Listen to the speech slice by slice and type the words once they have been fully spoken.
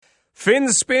Fin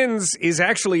Spins is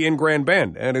actually in Grand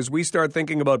Bend, and as we start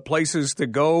thinking about places to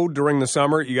go during the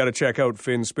summer, you got to check out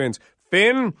Fin Spins.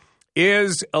 Fin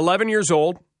is 11 years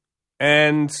old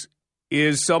and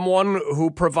is someone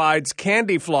who provides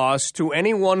candy floss to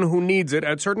anyone who needs it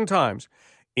at certain times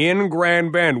in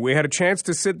Grand Bend. We had a chance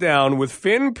to sit down with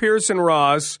Fin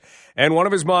Pearson-Ross and one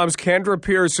of his moms, Kendra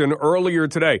Pearson, earlier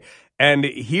today. And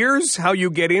here's how you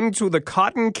get into the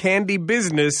cotton candy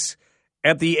business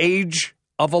at the age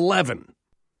of 11.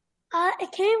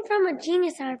 It came from a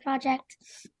Genius Hour project.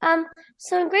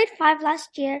 So in grade 5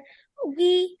 last year,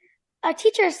 a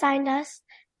teacher assigned us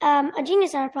a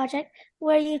Genius Hour project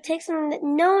where you take something that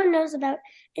no one knows about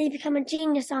and you become a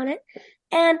genius on it.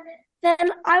 And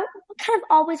then I kind of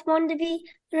always wanted to be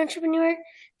an entrepreneur,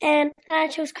 and I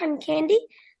chose cotton candy,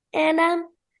 and then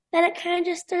it kind of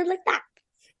just started like that.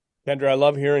 Kendra, I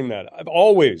love hearing that. I've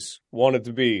always wanted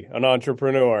to be an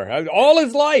entrepreneur. All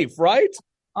his life, right?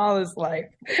 All his life.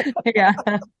 Yeah.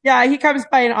 Yeah, he comes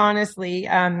by it honestly.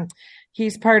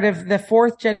 He's part of the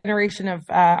fourth generation of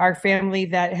our family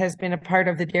that has been a part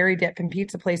of the Dairy Dip and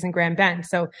Pizza Place in Grand Bend.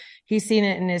 So he's seen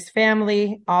it in his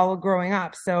family all growing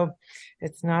up. So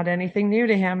it's not anything new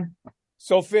to him.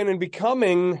 So, Fin, in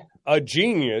becoming a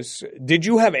genius, did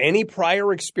you have any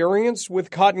prior experience with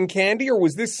cotton candy, or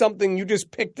was this something you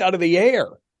just picked out of the air?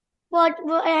 Well,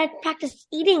 I had practiced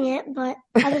eating it, but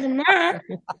other than that.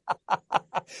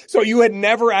 So you had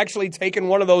never actually taken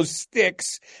one of those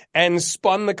sticks and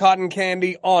spun the cotton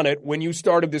candy on it when you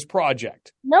started this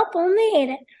project? Nope, only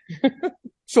ate it.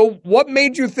 So what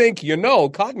made you think,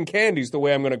 cotton candy's the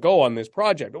way I'm going to go on this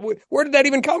project? Where did that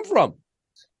even come from?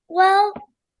 Well,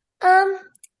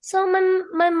 so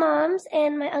my mom's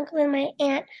and my uncle and my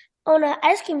aunt own an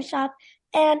ice cream shop,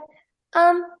 and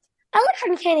I like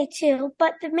cotton candy too,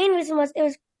 but the main reason was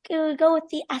it would go with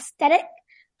the aesthetic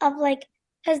of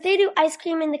because they do ice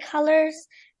cream in the colors,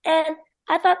 and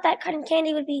I thought that cotton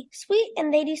candy would be sweet,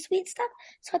 and they do sweet stuff,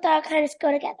 so I thought I'd kind of just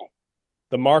go together.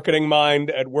 The marketing mind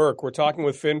at work. We're talking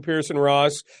with Fin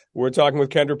Pearson-Ross. We're talking with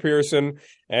Kendra Pearson,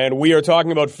 and we are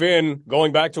talking about Fin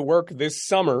going back to work this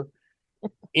summer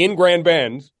in Grand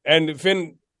Bend. And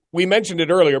Fin, we mentioned it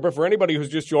earlier, but for anybody who's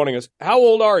just joining us, how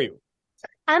old are you?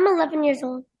 I'm 11 years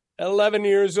old. 11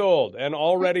 years old and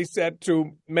already set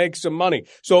to make some money.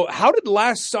 So how did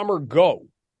last summer go?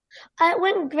 It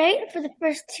went great for the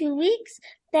first 2 weeks.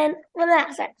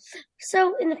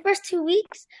 So in the first 2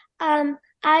 weeks, I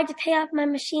had to pay off my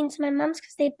machine to my mom's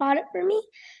because they bought it for me.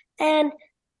 And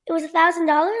it was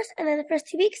 $1,000. And then the first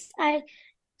 2 weeks, I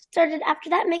started after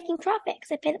that making profit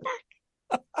because I paid it back.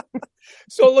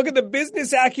 So look at the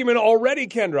business acumen already,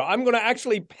 Kendra. I'm going to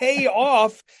actually pay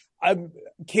off.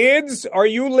 Kids, are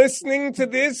you listening to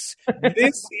this?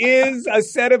 This is a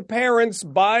set of parents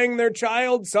buying their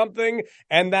child something,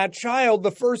 and that child,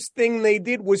 the first thing they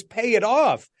did was pay it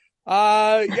off.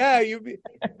 You've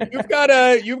got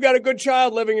a good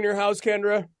child living in your house,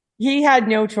 Kendra. He had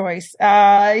no choice.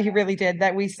 He really did.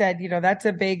 That we said, that's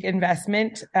a big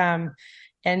investment.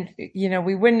 And,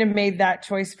 we wouldn't have made that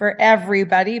choice for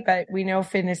everybody, but we know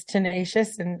Fin is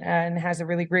tenacious and has a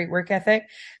really great work ethic.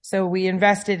 So we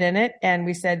invested in it and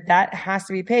we said that has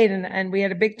to be paid. And we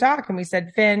had a big talk and we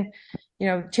said, Fin,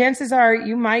 chances are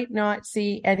you might not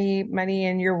see any money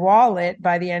in your wallet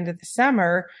by the end of the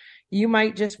summer. You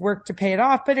might just work to pay it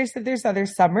off. But I said, there's other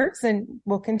summers and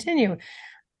we'll continue.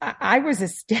 I was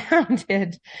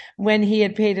astounded when he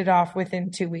had paid it off within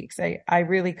 2 weeks. I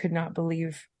really could not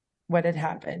believe what had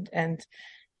happened, and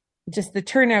just the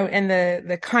turnout and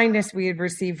the kindness we had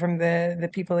received from the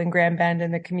people in Grand Bend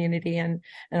and the community and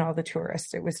all the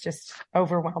tourists. It was just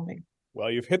overwhelming.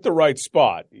 Well, you've hit the right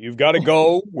spot. You've got to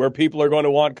go where people are going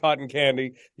to want cotton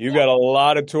candy. You've got a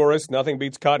lot of tourists. Nothing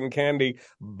beats cotton candy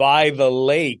by the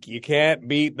lake. You can't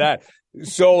beat that.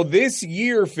 So this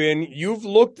year, Fin, you've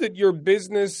looked at your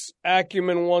business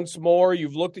acumen once more.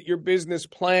 You've looked at your business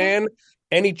plan.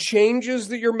 Any changes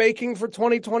that you're making for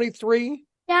 2023?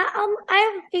 Yeah, I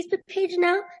have a Facebook page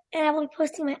now, and I will be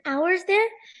posting my hours there.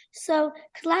 So,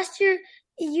 because last year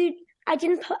I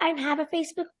didn't have a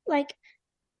Facebook like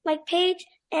page,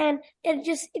 and it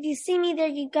just, if you see me there,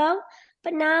 you go.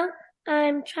 But now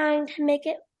I'm trying to make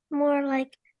it more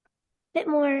bit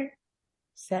more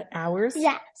set hours.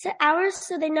 Yeah, set hours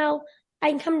so they know I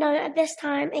can come down at this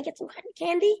time and get some cotton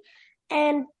candy.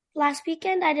 And last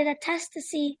weekend I did a test to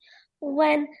see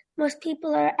when most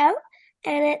people are out,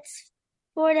 and it's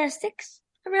 4 to 6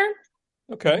 around.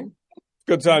 Okay.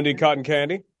 Good time to eat cotton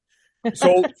candy.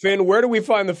 So, Fin, where do we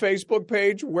find the Facebook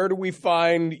page? Where do we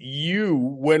find you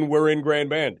when we're in Grand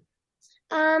Bend?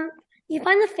 You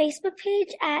find the Facebook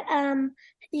page at,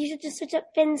 you should just search up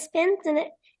Fin Spins, and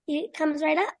it comes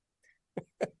right up.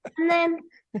 And then,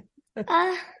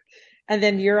 and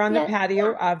then you're on the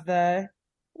patio of the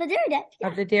dairy dip. Yeah.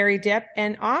 Of the dairy dip.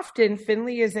 And often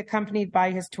Finley is accompanied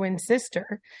by his twin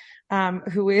sister,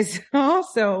 who is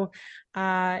also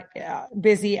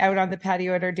busy out on the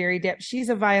patio at our dairy dip. She's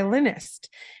a violinist.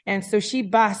 And so she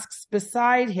busks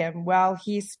beside him while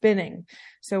he's spinning.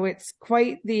 So it's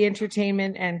quite the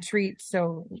entertainment and treat.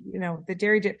 So, the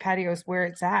dairy dip patio is where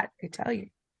it's at, I tell you.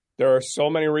 There are so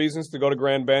many reasons to go to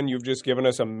Grand Bend. You've just given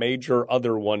us a major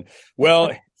other one. Well,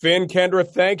 Finn, Kendra,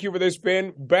 thank you for this,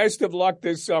 Finn. Best of luck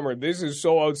this summer. This is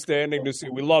so outstanding to see.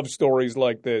 We love stories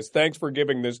like this. Thanks for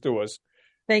giving this to us.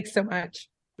 Thanks so much.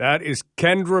 That is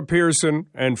Kendra Pearson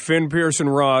and Fin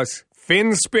Pearson-Ross.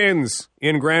 Fin Spins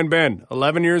in Grand Bend,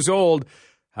 11 years old.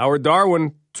 Howard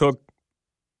Darwin took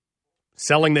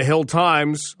selling the Hill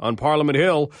Times on Parliament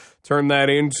Hill, turned that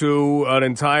into an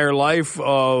entire life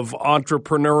of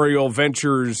entrepreneurial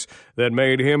ventures that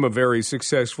made him a very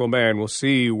successful man. We'll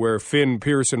see where Fin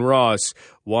Pearson-Ross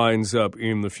winds up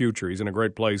in the future. He's in a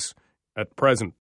great place at present.